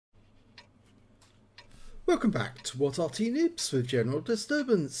Welcome back to What Arty Noobs with General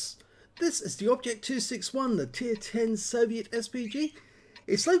Disturbance. This is the Object 261, the Tier 10 Soviet SPG.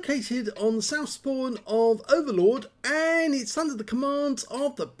 It's located on the south spawn of Overlord and it's under the command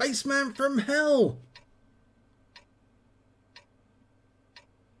of the Bassman from Hell.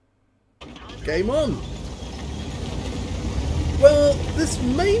 Game on. Well, this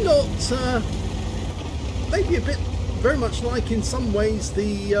may not, maybe a bit very much like in some ways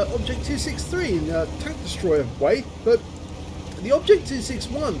the Object 263 in a tank destroyer way, but the Object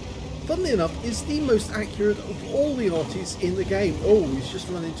 261, funnily enough, is the most accurate of all the Artys in the game. Oh, he's just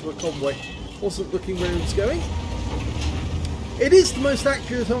run into a convoy. Wasn't looking where he was going. It is the most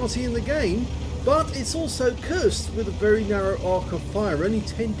accurate Arty in the game, but it's also cursed with a very narrow arc of fire, only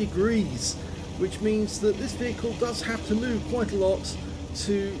 10 degrees, which means that this vehicle does have to move quite a lot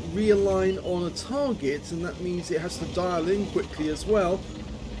to realign on a target, and that means it has to dial in quickly as well,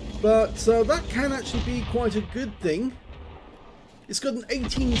 but that can actually be quite a good thing. It's got an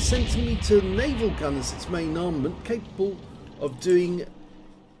 18cm naval gun as its main armament, capable of doing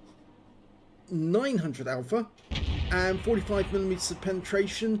 900 alpha and 45mm of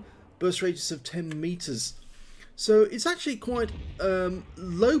penetration, burst radius of 10 meters. So it's actually quite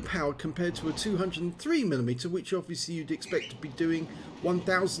low power compared to a 203mm, which obviously you'd expect to be doing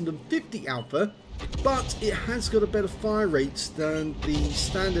 1050 alpha, but it has got a better fire rate than the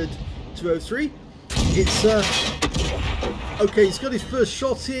standard 203. It's okay, he's got his first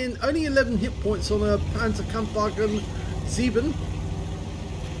shot in, only 11 hit points on a Panzerkampfwagen 7.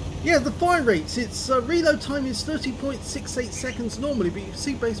 Yeah, the fire rates, its reload time is 30.68 seconds normally, but you can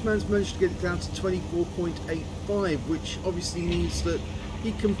see Bassman's managed to get it down to 24.85, which obviously means that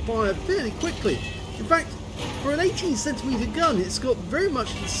he can fire fairly quickly. In fact, for an 18cm gun, it's got very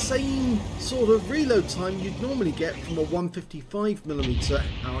much the same sort of reload time you'd normally get from a 155mm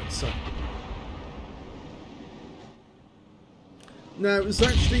howitzer. Now, it was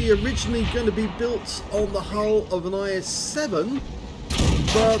actually originally going to be built on the hull of an IS-7,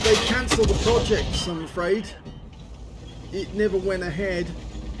 but they cancelled the project, I'm afraid. It never went ahead.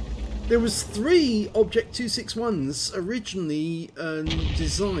 There was 3 Object 261s originally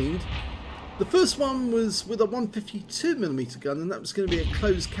designed. The first one was with a 152mm gun, and that was going to be a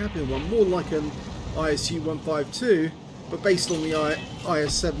closed cabin one, more like an ISU 152, but based on the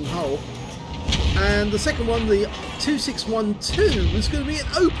IS-7 hull. And the second one, the 2612, was going to be an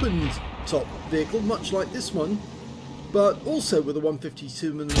opened top vehicle, much like this one, but also with a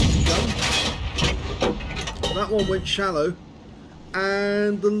 152mm gun. That one went shallow,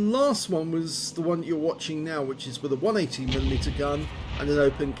 and the last one was the one you're watching now, which is with a 180mm gun and an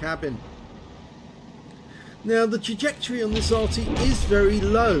open cabin. Now, the trajectory on this Arty is very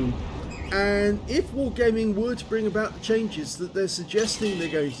low, and if Wargaming were to bring about the changes that they're suggesting they're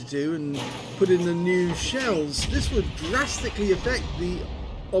going to do and put in the new shells, this would drastically affect the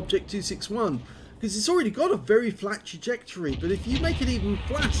Object 261. Because it's already got a very flat trajectory, but if you make it even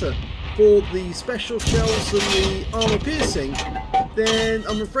flatter for the special shells and the armor piercing, then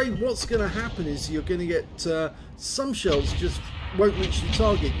I'm afraid what's going to happen is you're going to get some shells just won't reach the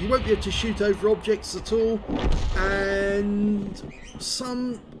target. You won't be able to shoot over objects at all, and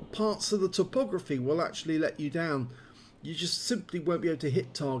some parts of the topography will actually let you down. You just simply won't be able to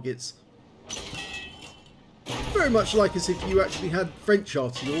hit targets. Very much like as if you actually had French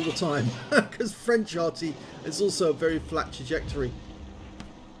Arty all the time, because French Arty is also a very flat trajectory.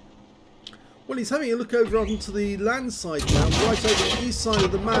 Well, he's having a look over onto the land side now, right over the east side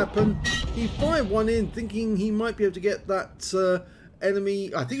of the map, and he fired one in thinking he might be able to get that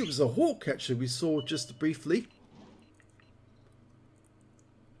enemy. I think it was a Hawk actually we saw just briefly.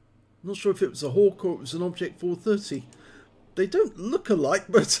 Not sure if it was a Hawk or it was an Object 430. They don't look alike,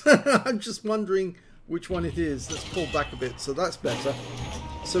 but I'm just wondering which one it is. Let's pull back a bit, so that's better,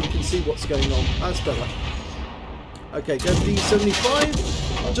 so we can see what's going on. That's better. Okay, go for the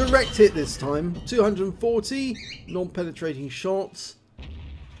E75, direct hit this time, 240, non-penetrating shots,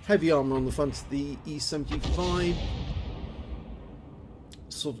 heavy armour on the front of the E75,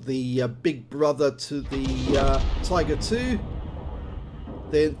 sort of the big brother to the Tiger II,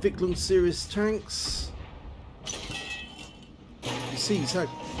 then Vickland series tanks. You see he's had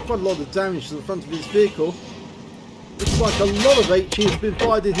quite a lot of damage to the front of his vehicle. Looks like a lot of HE has been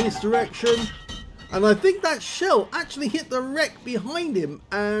fired in his direction, and I think that shell actually hit the wreck behind him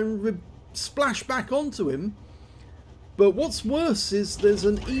and splashed back onto him. But what's worse is there's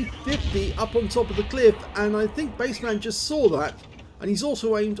an E50 up on top of the cliff, and I think Bassman just saw that, and he's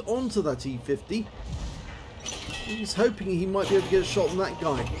also aimed onto that E50. He's hoping he might be able to get a shot on that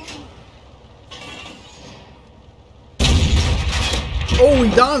guy. Oh,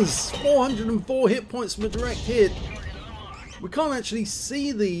 he does! 404 hit points from a direct hit. We can't actually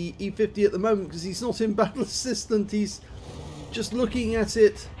see the E50 at the moment because he's not in battle assistant. He's just looking at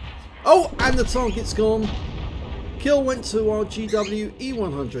it. Oh, and the target's gone. Kill went to our GW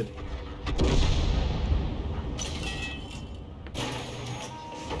E100.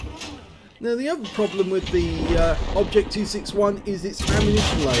 Now the other problem with the Object 261 is its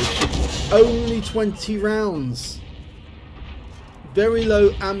ammunition load. Only 20 rounds. Very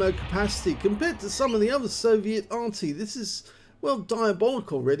low ammo capacity compared to some of the other Soviet Arty. This is, well,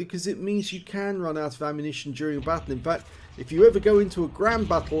 diabolical really, because it means you can run out of ammunition during a battle. In fact, if you ever go into a grand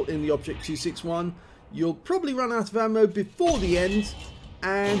battle in the Object 261, you'll probably run out of ammo before the end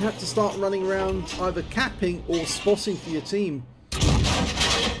and have to start running around either capping or spotting for your team.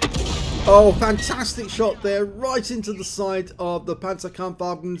 Oh, fantastic shot there, right into the side of the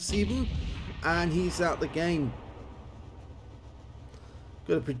Panzerkampfwagen 7, and he's out the game.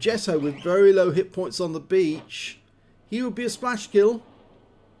 Got a Progetto with very low hit points on the beach. He would be a splash kill.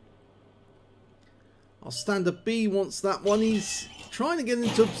 Our standard B wants that one. He's trying to get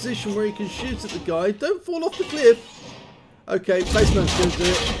into a position where he can shoot at the guy. Don't fall off the cliff. Okay, Bassman's going to do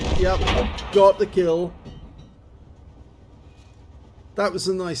it. Yep, got the kill. That was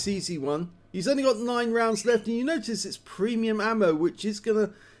a nice easy one. He's only got 9 rounds left, and you notice it's premium ammo, which is going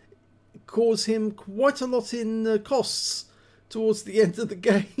to cause him quite a lot in costs towards the end of the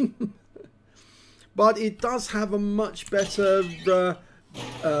game. But it does have a much better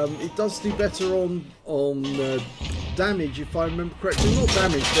it does do better on damage, if I remember correctly. Not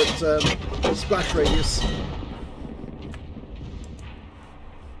damage, but splash radius.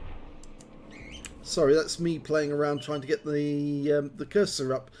 Sorry, that's me playing around trying to get the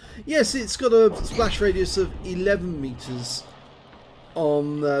cursor up. Yes, it's got a splash radius of 11 meters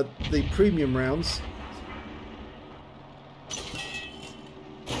on the premium rounds.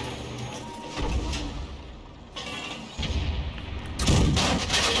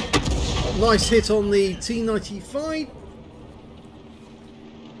 Nice hit on the T95.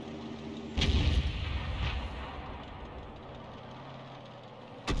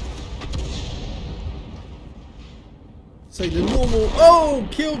 So the normal, oh,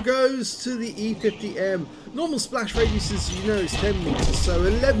 kill goes to the E50M. Normal splash radius, as you know, is 10 meters, so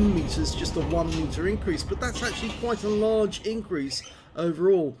 11 meters, just a 1 meter increase, but that's actually quite a large increase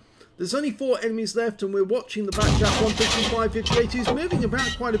overall. There's only 4 enemies left, and we're watching the Batchat 155-58, who's moving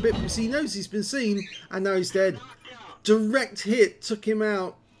about quite a bit because he knows he's been seen, and now he's dead. Direct hit took him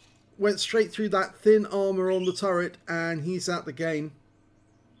out, went straight through that thin armour on the turret, and he's out the game.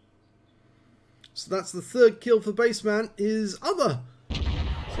 So that's the 3rd kill for Bassman. His other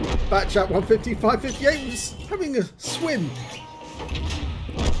Batchat 155-58 was having a swim,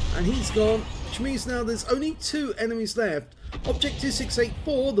 and he's gone, which means now there's only 2 enemies left. Object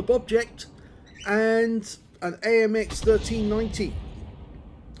 2684, the Bobject, and an AMX 1390,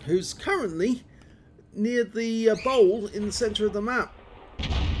 who's currently near the bowl in the centre of the map,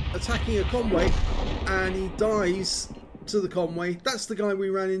 attacking a convoy, and he dies to the convoy. That's the guy we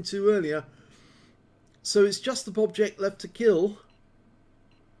ran into earlier. So it's just the Bobject left to kill.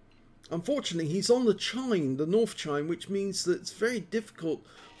 Unfortunately, he's on the chine, the north chine, which means that it's very difficult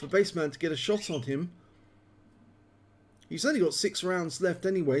for Bassman to get a shot on him. He's only got 6 rounds left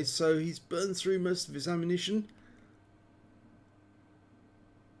anyway, so he's burned through most of his ammunition.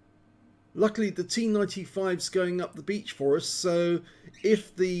 Luckily, the T95's going up the beach for us, so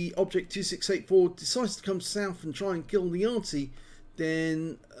if the Object 2684 decides to come south and try and kill the Arty,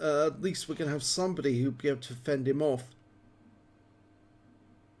 then at least we're going to have somebody who'll be able to fend him off.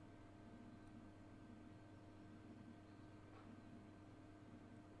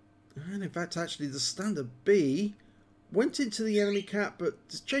 And in fact, actually, the standard B went into the enemy cap, but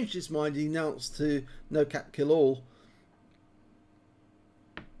changed his mind. He announced to no cap kill all.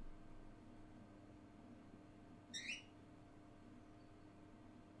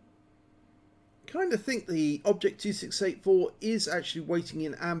 Kind of think the Object 2684 is actually waiting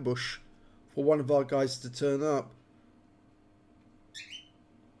in ambush for one of our guys to turn up.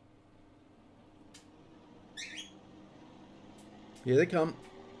 Here they come.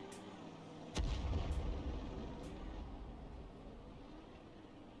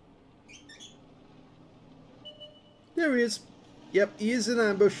 There he is. Yep, he is in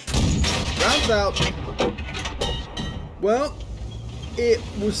ambush. Rounds out. Well, it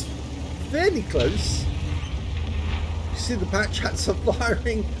was fairly close. You see the Batchats are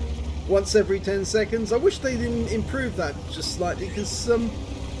firing once every 10 seconds. I wish they didn't improve that just slightly, because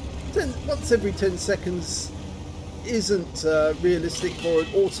once every 10 seconds isn't realistic for an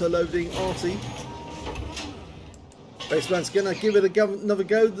auto-loading Arty. Bassman's going to give it another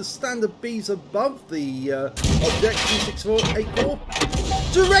go. The standard B's above the object 26484.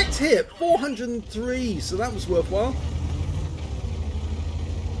 Direct hit, 403, so that was worthwhile.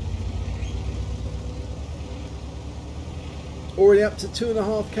 Already up to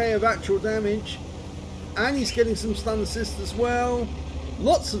 2.5k of actual damage. And he's getting some stun assist as well.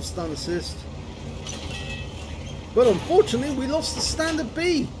 Lots of stun assist. But unfortunately, we lost the standard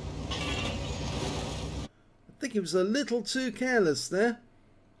B. I think he was a little too careless there.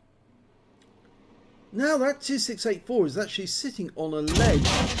 Now that 2684 is actually sitting on a ledge.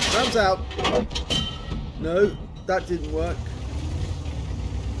 Rounds out. No, that didn't work.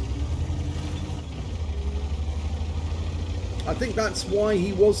 I think that's why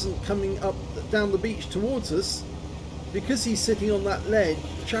he wasn't coming up down the beach towards us, because he's sitting on that ledge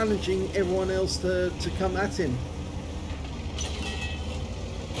challenging everyone else to come at him.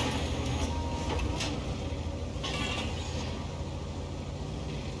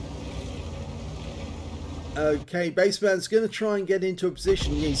 Okay, Bassman's going to try and get into a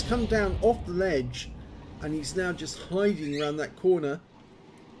position. He's come down off the ledge and he's now just hiding around that corner.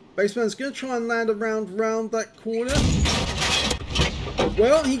 Bassman's going to try and land around that corner.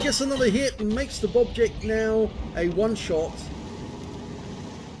 Well, he gets another hit and makes the object now a one-shot.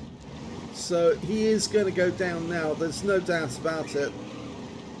 So he is going to go down now. There's no doubt about it.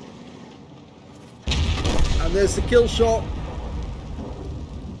 And there's the kill shot.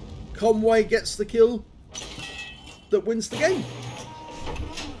 Conway gets the kill that wins the game.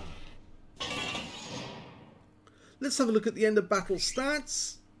 Let's have a look at the end of battle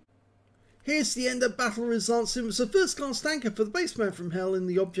stats. Here's the end of battle results. It was a first class tanker for the Bassman from Hell in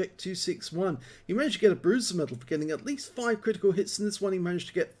the Object 261. He managed to get a Bruiser medal for getting at least 5 critical hits. In this one he managed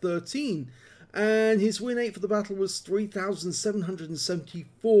to get 13. And his win rate for the battle was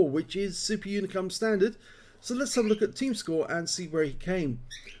 3,774, which is Super Unicum standard. So let's have a look at team score and see where he came.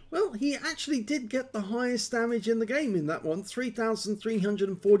 Well, he actually did get the highest damage in the game in that one,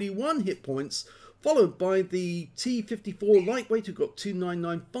 3,341 hit points, followed by the T54 Lightweight who got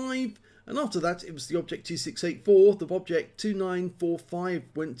 2,995, and after that it was the Object 2684, the Object 2945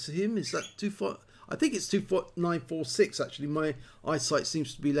 went to him. Is that 24? I think it's 2946 actually, my eyesight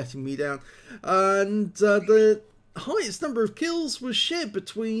seems to be letting me down. And the highest number of kills was shared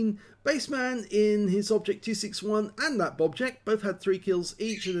between Bassman in his Object 261 and that Bobject. Both had 3 kills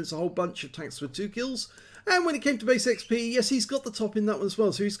each, and there's a whole bunch of tanks with 2 kills. And when it came to base XP, yes, he's got the top in that one as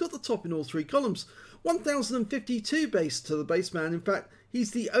well. So he's got the top in all 3 columns. 1,052 base to the Bassman. In fact,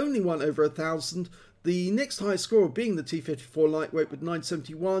 he's the only one over 1,000. The next highest scorer being the T54 Lightweight with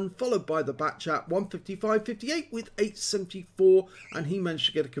 971, followed by the Batchat 155.58 with 874, and he managed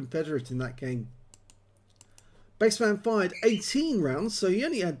to get a Confederate in that game. Bassman fired 18 rounds, so he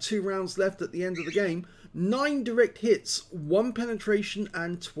only had 2 rounds left at the end of the game. 9 direct hits, 1 penetration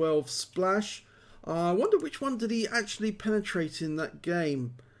and 12 splash. I wonder which one did he actually penetrate in that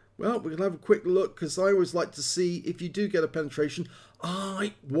game. Well, we can have a quick look, because I always like to see if you do get a penetration.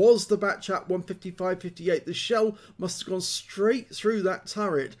 It was the Batchat 155.58. The shell must have gone straight through that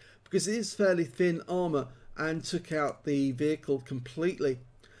turret, because it is fairly thin armour, and took out the vehicle completely.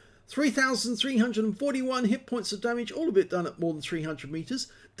 3,341 hit points of damage, all of it done at more than 300 meters.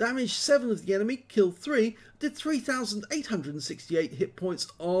 Damaged 7 of the enemy, killed 3. Did 3,868 hit points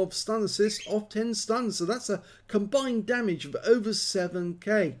of stun assist off 10 stuns. So that's a combined damage of over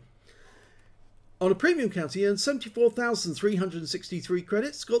 7k. On a premium count, he earned 74,363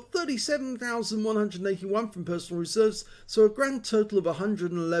 credits, got 37,181 from personal reserves, so a grand total of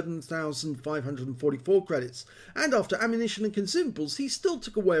 111,544 credits. And after ammunition and consumables, he still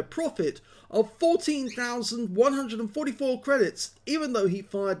took away a profit of 14,144 credits, even though he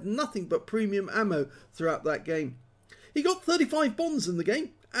fired nothing but premium ammo throughout that game. He got 35 bombs in the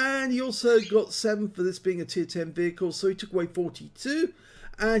game, and he also got 7 for this being a tier 10 vehicle, so he took away 42.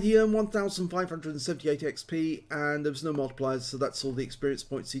 And he earned 1,578 XP, and there was no multipliers, so that's all the experience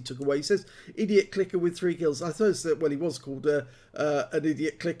points he took away. He says, idiot clicker with 3 kills. I suppose that, well, he was called an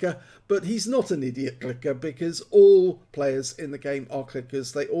idiot clicker, but he's not an idiot clicker, because all players in the game are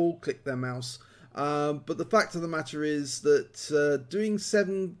clickers. They all click their mouse. But the fact of the matter is that doing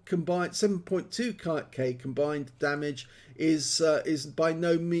 7.2k combined damage is by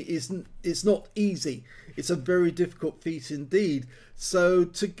no means it's not easy. It's a very difficult feat indeed. So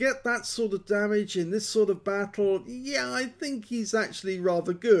to get that sort of damage in this sort of battle, yeah, I think he's actually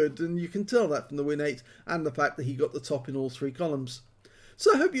rather good, and you can tell that from the win rate and the fact that he got the top in all 3 columns.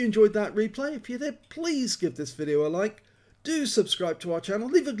 So I hope you enjoyed that replay. If you did, please give this video a like. Do subscribe to our channel.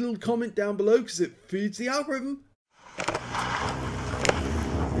 Leave a little comment down below because it feeds the algorithm.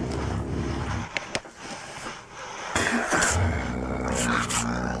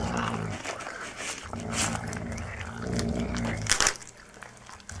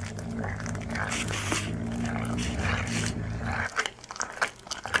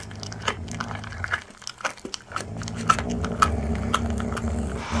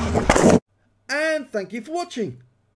 And thank you for watching.